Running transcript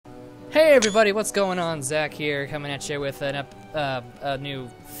Hey everybody, what's going on? Zach here, coming at you with a new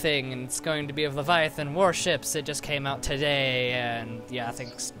thing, and it's going to be of Leviathan Warships. It just came out today, and yeah,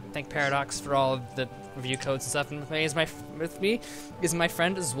 thank Paradox for all of the review codes and stuff. And with me is my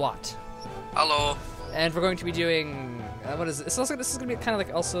friend Zwatt. Hello. And we're going to be doing what is it? This is going to be kind of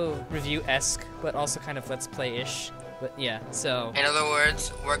like also review-esque, but also kind of let's play-ish. But yeah, so. In other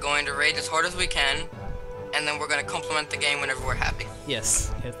words, we're going to raid as hard as we can, and then we're going to compliment the game whenever we're happy.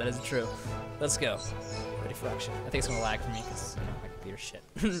 Yes, that is true. Let's go. Ready for action. I think it's gonna lag for me because my computer's shit.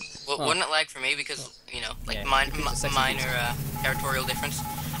 Well, wouldn't it lag for me because like Yeah, minor territorial difference?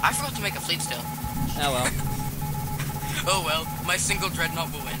 I forgot to make a fleet still. Oh well. Oh well, my single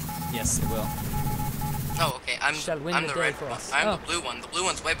dreadnought will win. Yes, it will. Oh okay, I'm the red one. I'm the blue one. The blue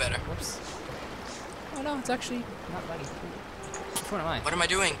one's way better. Whoops. Oh no, it's actually not laggy. Which one am I? What am I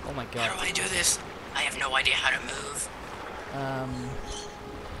doing? Oh my god. How do I do this? I have no idea how to move.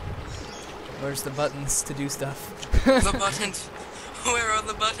 Where's the buttons to do stuff? The buttons. Where are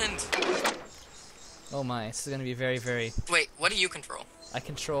the buttons? Oh my, this is gonna be very, very. Wait, what do you control? I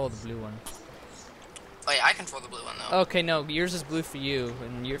control the blue one. Oh yeah, I control the blue one though. Okay, no, yours is blue for you,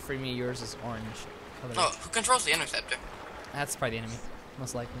 and for me, yours is orange. Oh, who controls the interceptor? That's probably the enemy,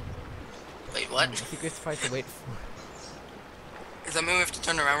 most likely. Wait, what? I think we probably have to wait for. Does that mean we have to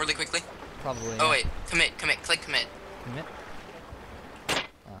turn around really quickly? Probably. Oh yeah. wait, commit, click commit. Commit?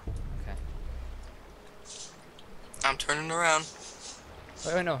 Oh, okay. I'm turning around.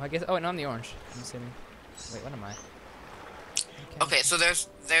 Wait, no, I guess. Oh, no, I'm the orange. I'm assuming. Wait, what am I? Okay, so there's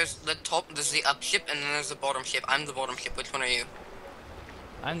the top, there's the up ship, and then there's the bottom ship. I'm the bottom ship. Which one are you?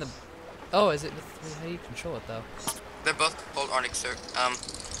 I'm the. Oh, is it? How do you control it though? They're both called Arctic Circ. How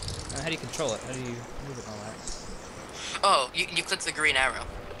do you control it? How do you move it and all that? Oh, you click the green arrow.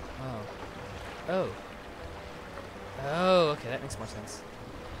 Oh. Oh. Oh, okay, that makes more sense.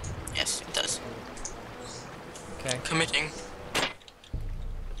 Yes, it does. Okay. Committing.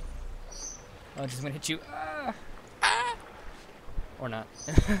 Oh, just gonna hit you. Ah! Ah! Or not.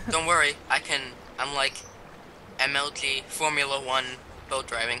 Don't worry, I'm like MLG Formula 1 boat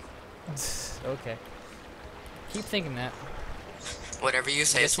driving. Okay. Keep thinking that. Whatever you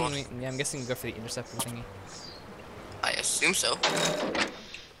say, Yeah, I'm guessing we go for the interceptor thingy. I assume so.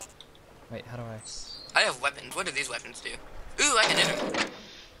 Wait, how do I? I have weapons. What do these weapons do? Ooh, I can hit him.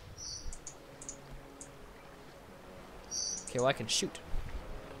 Okay, well I can shoot.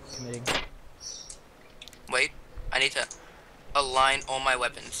 Committing. Wait, I need to align all my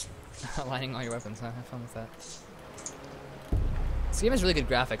weapons. Aligning all your weapons, huh? Have fun with that. This game has really good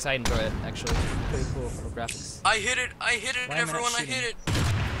graphics. I enjoy it, actually. Pretty cool little graphics. I hit it, everyone, I hit it.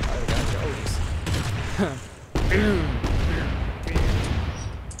 Oh,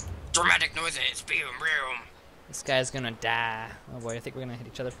 Dramatic noises, boom, boom. This guy's gonna die. Oh boy, I think we're gonna hit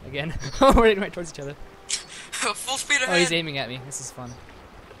each other again. Oh, we're hitting right towards each other. Full speed ahead. Oh, he's aiming at me. This is fun.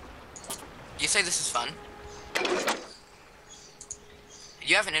 You say this is fun?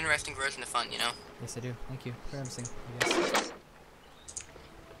 You have an interesting version of fun, you know? Yes, I do. Thank you for noticing, I guess.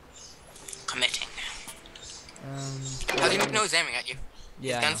 Committing. How do you know he's aiming at you?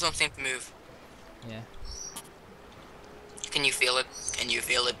 Yeah. His guns don't seem to move. Yeah. Can you feel it? Can you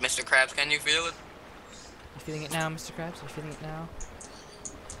feel it, Mr. Krabs? Can you feel it? You feeling it now, Mr. Krabs? Are you feeling it now?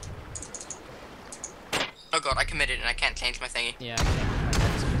 Oh god, I committed and I can't change my thingy. Yeah, I can't.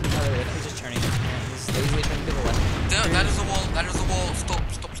 Oh, wait, he's just turning. He's lazily turning to the left. No, that is a wall. That is a wall. Stop,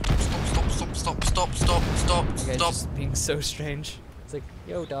 stop, stop, stop, stop, stop, stop, stop, stop, stop, That guy's stop. just being so strange. It's like,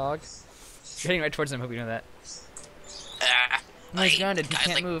 yo, dog. You're heading right towards him. I hope you know that. No, he's grounded. He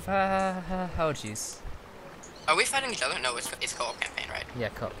can't move. Ha ha ha. Oh, jeez. Are we fighting each other? No, it's co-op campaign, right? Yeah,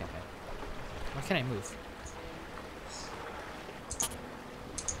 co-op campaign. Why can't I move?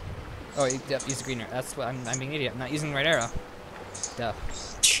 Oh, yep, use the green arrow. That's what I'm being an idiot. I'm not using the right arrow. Duh.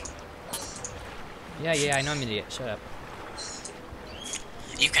 Yeah, I know I'm an idiot. Shut up.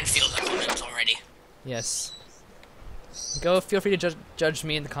 You can feel the comments already. Yes. Feel free to judge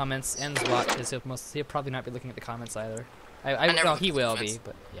me in the comments and Zwatt, because he'll probably not be looking at the comments either. No, he will be,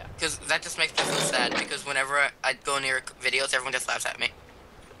 but yeah. Because that just makes me feel sad, because whenever I go near videos, everyone just laughs at me.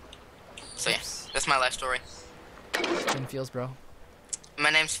 So yeah, that's my life story. It feels, bro. My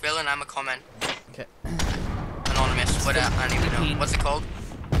name's Phil, and I'm a comment. Okay. Anonymous. What? I don't even know. What's it called?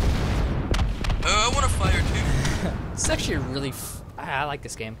 I want to fire too. It's actually really. I like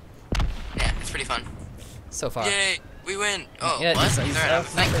this game. Yeah, it's pretty fun. So far. Yay, we win. Oh, yeah, what?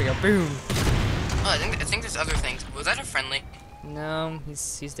 There we go. Boom. Oh, I think there's other things. Was that a friendly? No,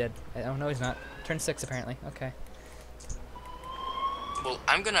 he's dead. Oh no, he's not. Turn 6 apparently. Okay. Well,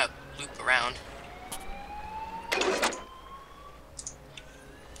 I'm gonna loop around.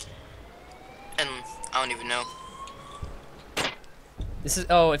 And I don't even know. This is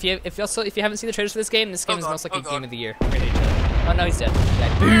if you haven't seen the trailers for this game is most likely game of the year. Oh no, he's dead.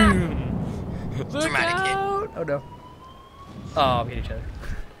 Yeah, boom! Look Dramatic hit. out! Oh no. Oh, we hit each other.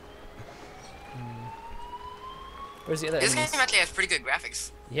 Where's the other This game enemies? actually has pretty good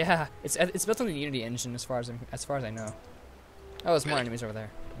graphics. Yeah, it's built on the Unity engine as far as I know. Oh, there's more Really? enemies over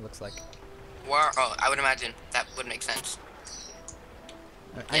there. It looks like. Oh, I would imagine that would make sense.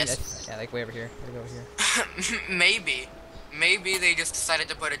 Yes. Yeah, like way over here. Way over here. Maybe they just decided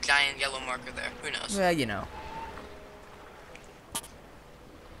to put a giant yellow marker there. Who knows? Well, you know.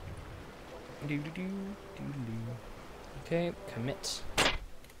 Okay, commit.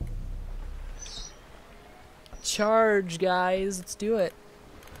 Charge, guys. Let's do it.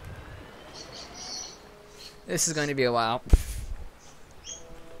 This is going to be a while.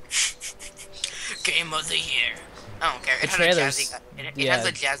 Game of the year. I don't care. It The has trailers, a jazzy guy. It has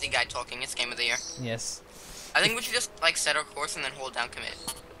a jazzy guy talking. It's game of the year. Yes. I think we should just like set our course and then hold down commit.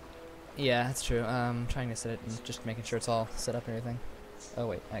 Yeah, that's true. Trying to set it and just making sure it's all set up and everything. Oh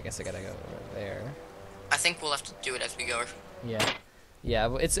wait, I guess I gotta go over there. I think we'll have to do it as we go. Yeah. Yeah,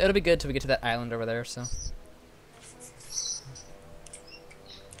 well, it'll be good till we get to that island over there, so.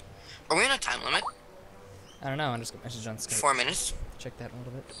 Are we on a time limit? I don't know, I'm just gonna message on Skype. 4 minutes. Check that a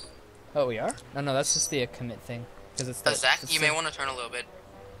little bit. Oh, we are? No, that's just the commit thing. Because it's the, Zach, it's you the- may want to turn a little bit.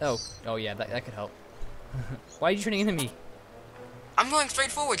 Oh yeah, that could help. Why are you turning into me? I'm going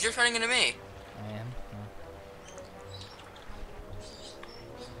straight forward. You're turning into me. I am.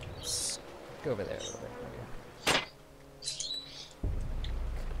 Go over there a little bit.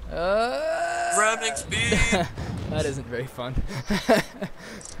 Okay. Ramming speed. That isn't very fun.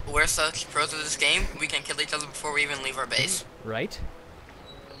 We're such pros of this game. We can kill each other before we even leave our base. Right?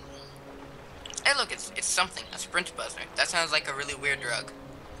 Hey, look, it's something. A sprint buzzer. That sounds like a really weird drug.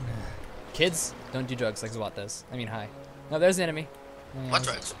 Kids, don't do drugs like Zwatt does. I mean, hi. No, there's the enemy. Yeah, What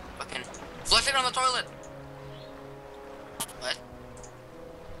drugs? Fucking flush it on the toilet. What?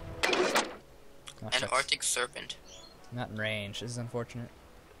 Oh, An shucks. Arctic serpent. Not in range. This is unfortunate.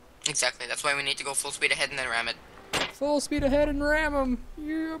 Exactly. That's why we need to go full speed ahead and then ram it. Full speed ahead and ram him.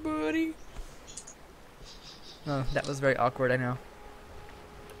 Yeah, buddy. Oh, that was very awkward, I know.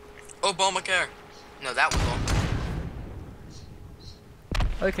 Obamacare. No, that was all.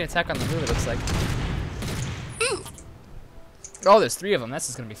 Oh, they can attack on the move, it looks like. Ooh. Oh, there's 3 of them. That's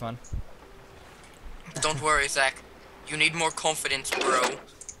just gonna be fun. Don't worry, Zach. You need more confidence, bro.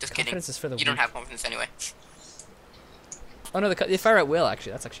 Just kidding. Confidence is for the You don't weak. have confidence anyway. Oh no, they fire at will,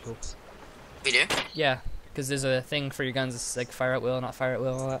 actually. That's actually cool. We do? Yeah, because there's a thing for your guns. It's like fire at will, not fire at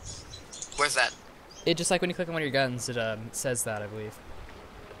will, all that. Where's that? It just like when you click on one of your guns, it says that, I believe.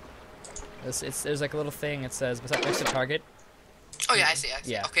 There's like a little thing. It says next to target. Oh yeah, I see.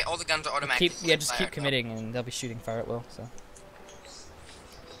 Yeah. Okay, all the guns are automatic. Just keep committing, and they'll be shooting fire at will. So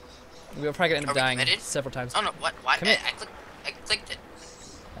we're probably gonna end up Are we dying committed? several times. Oh no, what? Why? Commit. I clicked it.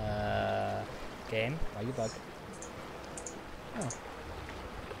 Game. Why you bug? Oh. You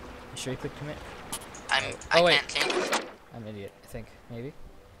sure you clicked commit? I wait. can't change it. I'm an idiot. I think maybe.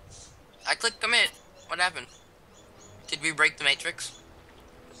 I clicked commit. What happened? Did we break the matrix?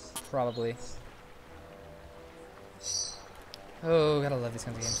 Probably. Oh, gotta love these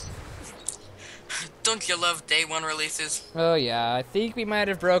kinds of games. Don't you love day 1 releases? Oh yeah, I think we might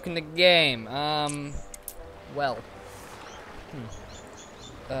have broken the game. Well.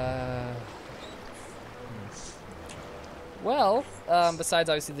 Well, besides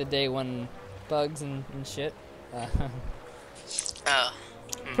obviously the day 1 bugs and shit.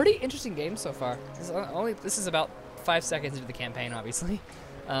 Pretty interesting game so far. This is about 5 seconds into the campaign, obviously.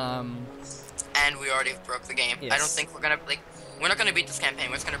 And we already broke the game. Yes. I don't think we're not gonna beat this campaign.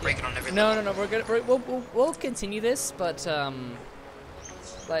 We're just gonna break it on every No, level. we'll continue this, but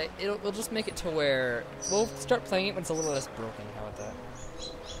like we'll just make it to where we'll start playing it when it's a little less broken. How about that?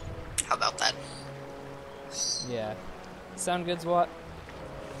 How about that? Yeah. Sound good, Zwatt?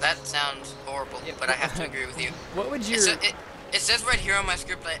 That sounds horrible, Yep. but I have to agree with you. What would you? It says right here on my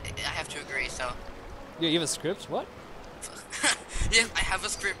script that I have to agree, so. You have a script? What? Yes, I have a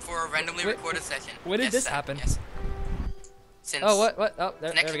script for a randomly Wait, recorded session. when did Yes, this Zach, happen? Yes. Since Oh, what? Oh,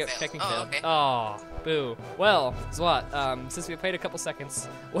 there we go. failed. Checking Oh, failed. okay. Oh, boo. Well, Zwatt, since we played a couple seconds,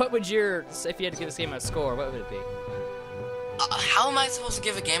 what would if you had to give this game a score, what would it be? How am I supposed to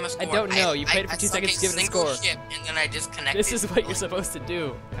give a game a score? I don't know. You played it for 2 seconds to give it a single score. Ship and then I disconnected. This is what you're supposed to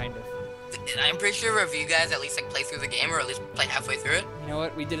do, kind of. I'm pretty sure if you guys at least play through the game or at least play halfway through it. You know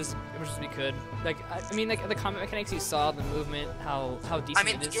what? We did as much as we could. Like, I mean, like the combat mechanics you saw, the movement, how decent I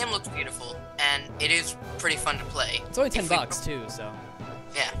mean, it the is. game looks beautiful and it is pretty fun to play. It's only If $10 too, so.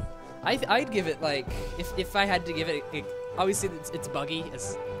 Yeah. I'd give it like if I had to give it, obviously it's buggy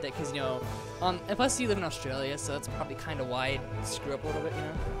because you know, and plus you live in Australia, so that's probably kind of why it screw up a little bit, you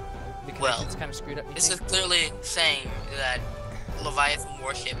know. Well, it's kind of screwed up. This is clearly saying that Leviathan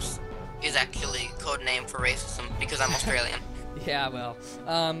Warships is actually code name for racism because I'm Australian. Yeah, well,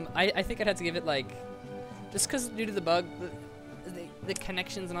 I think I'd have to give it like, just because due to the bug, the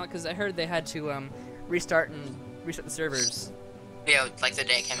connections and all, because I heard they had to restart the servers. Yeah, like the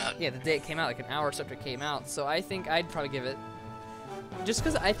day it came out. Yeah, the day it came out, like an hour after it came out. So I think I'd probably give it, just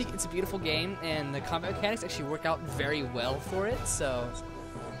because I think it's a beautiful game and the combat mechanics actually work out very well for it. So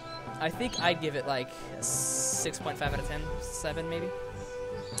I think I'd give it like a 6.5 out of 10, 7 maybe.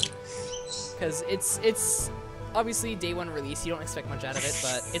 Because it's obviously day one release, you don't expect much out of it,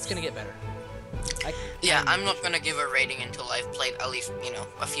 but it's gonna get better. Yeah, I'm not gonna give a rating until I've played at least, you know,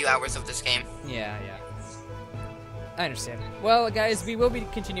 a few hours of this game. Yeah. I understand. Well, guys, we will be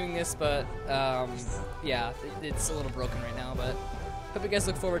continuing this, but yeah, it's a little broken right now, but hope you guys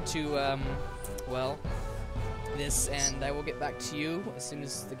look forward to well, this, and I will get back to you as soon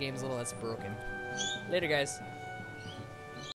as the game's a little less broken. Later, guys.